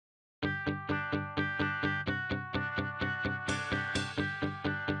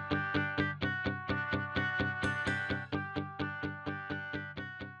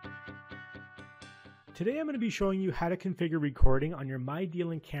Today I'm going to be showing you how to configure recording on your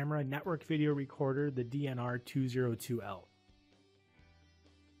MyD-Link camera network video recorder, the DNR-202L.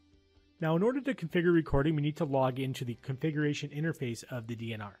 Now in order to configure recording, we need to log into the configuration interface of the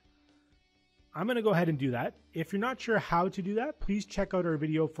DNR. I'm going to go ahead and do that. If you're not sure how to do that, please check out our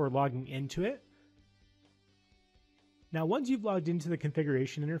video for logging into it. Now once you've logged into the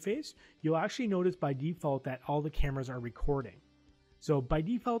configuration interface, you'll actually notice by default that all the cameras are recording. So by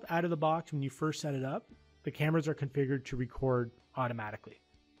default, out of the box, when you first set it up, the cameras are configured to record automatically.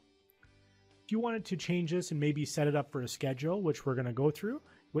 If you wanted to change this and maybe set it up for a schedule, which we're going to go through,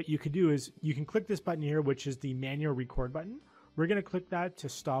 what you could do is you can click this button here, which is the manual record button. We're going to click that to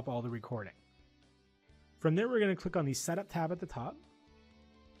stop all the recording. From there, we're going to click on the setup tab at the top.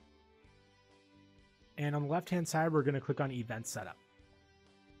 And on the left-hand side, we're going to click on event setup.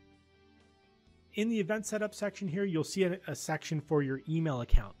 In the event setup section here, you'll see a section for your email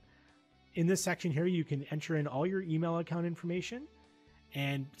account. In this section here, you can enter in all your email account information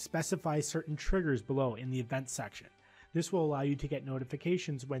and specify certain triggers below in the event section. This will allow you to get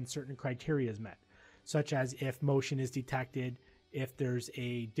notifications when certain criteria is met, such as if motion is detected, if there's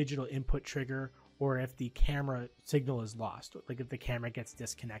a digital input trigger, or if the camera signal is lost, like if the camera gets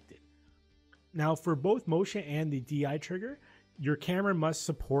disconnected. Now for both motion and the DI trigger, your camera must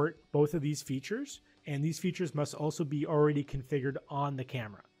support both of these features, and these features must also be already configured on the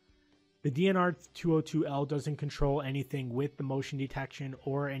camera. The DNR-202L doesn't control anything with the motion detection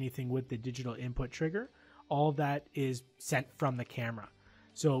or anything with the digital input trigger. All of that is sent from the camera.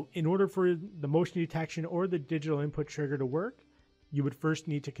 So in order for the motion detection or the digital input trigger to work, you would first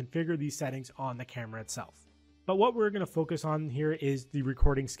need to configure these settings on the camera itself. But what we're going to focus on here is the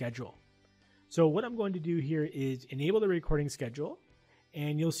recording schedule. So what I'm going to do here is enable the recording schedule,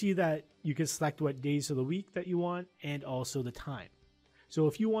 and you'll see that you can select what days of the week that you want and also the time. So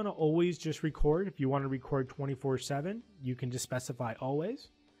if you want to always just record, if you want to record 24/7, you can just specify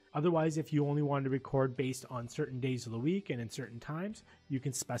always. Otherwise, if you only want to record based on certain days of the week and in certain times, you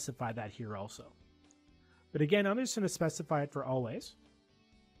can specify that here also. But again, I'm just going to specify it for always,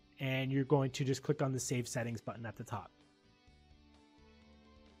 and you're going to just click on the Save Settings button at the top.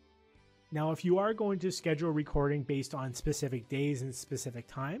 Now, if you are going to schedule recording based on specific days and specific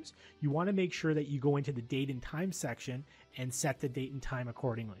times, you want to make sure that you go into the date and time section and set the date and time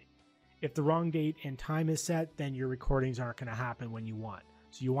accordingly. If the wrong date and time is set, then your recordings aren't going to happen when you want.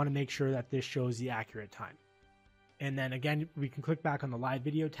 So you want to make sure that this shows the accurate time. And then again, we can click back on the live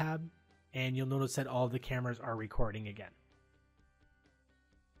video tab, and you'll notice that all the cameras are recording again.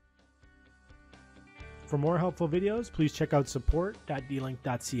 For more helpful videos, please check out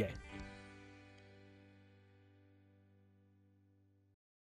support.dlink.ca.